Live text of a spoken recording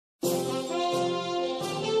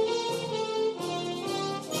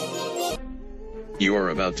You are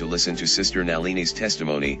about to listen to Sister Nalini's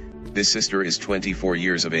testimony. This sister is 24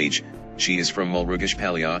 years of age. She is from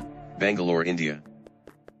Mulrugeshpalya, Bangalore, India.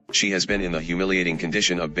 She has been in the humiliating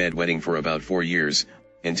condition of bedwetting for about 4 years,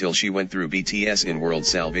 until she went through BTS in World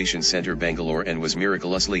Salvation Center Bangalore and was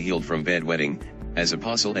miraculously healed from bedwetting, as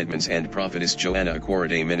Apostle Edmonds and Prophetess Joanna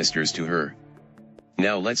Akorade ministers to her.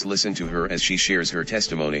 Now let's listen to her as she shares her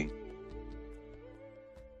testimony.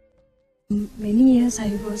 Many years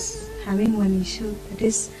I was having one issue, that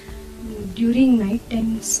is, during night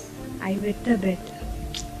times I wet the bed.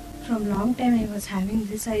 From long time I was having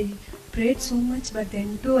this. I prayed so much, but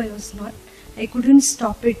then too I couldn't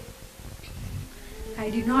stop it. I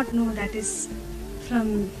did not know that is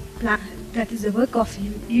the work of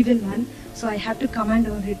evil one, so I have to command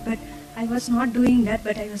over it. But I was not doing that,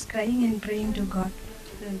 but I was crying and praying to God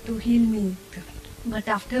to heal me. But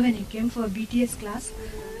after when I came for BTS class,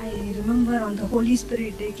 I remember on the Holy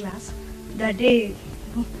Spirit Day class, that day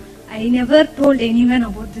I never told anyone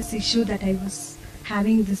about this issue that I was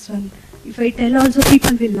having this one. If I tell also,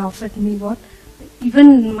 people will laugh at me. What?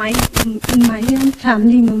 Even in my own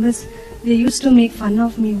family members, they used to make fun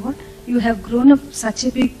of me. What? You have grown up such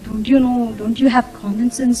a big, don't you have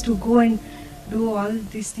common sense to go and do all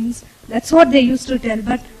these things? That's what they used to tell,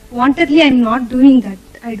 but wantedly I'm not doing that.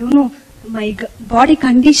 I don't know, my body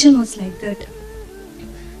condition was like that.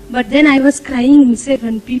 But then I was crying inside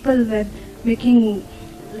when people were making,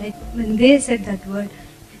 like when they said that word,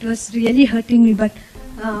 it was really hurting me. But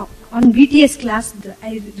on BTS class,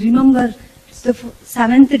 I remember it's the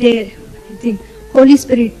 7th day, I think, Holy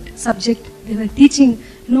Spirit subject, they were teaching,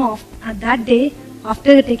 at that day,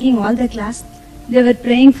 after taking all the class, they were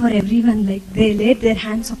praying for everyone, like they laid their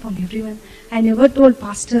hands upon everyone. I never told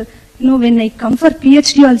pastor, when I come for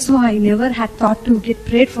PhD also, I never had thought to get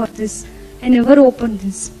prayed for this. I never opened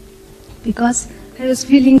this, because I was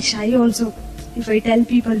feeling shy also. If I tell,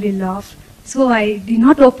 people will laugh. So I did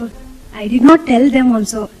not open. I did not tell them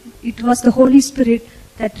also. It was the Holy Spirit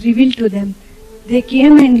that revealed to them. They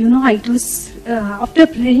came and it was, after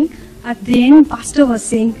praying, at the end, pastor was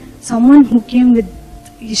saying, someone who came with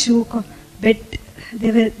issue of bed,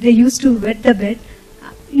 they used to wet the bed.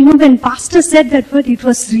 When pastor said that word, it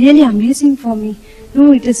was really amazing for me.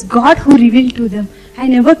 It is God who revealed to them. I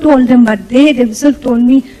never told them, but they themselves told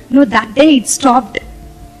me, that day it stopped.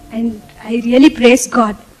 And I really praise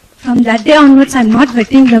God. From that day onwards, I'm not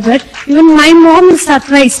wetting the bed. Even my mom is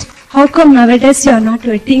surprised. How come nowadays you are not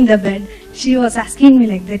wetting the bed? She was asking me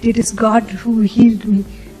like that. It is God who healed me.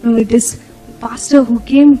 It is pastor who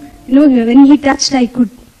came. When he touched, I could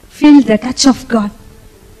feel the touch of God.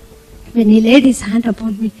 When he laid his hand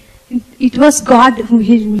upon me, it was God who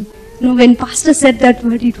healed me. When pastor said that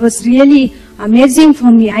word, it was really amazing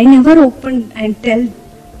for me. I never opened and tell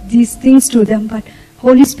these things to them, but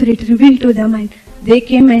Holy Spirit revealed to them, and they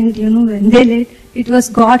came and, when they laid, it was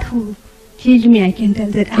God who healed me. I can tell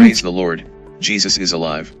that. Praise the Lord, Jesus is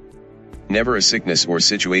alive. Never a sickness or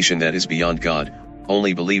situation that is beyond God,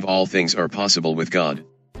 only believe all things are possible with God.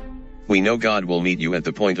 We know God will meet you at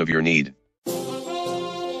the point of your need.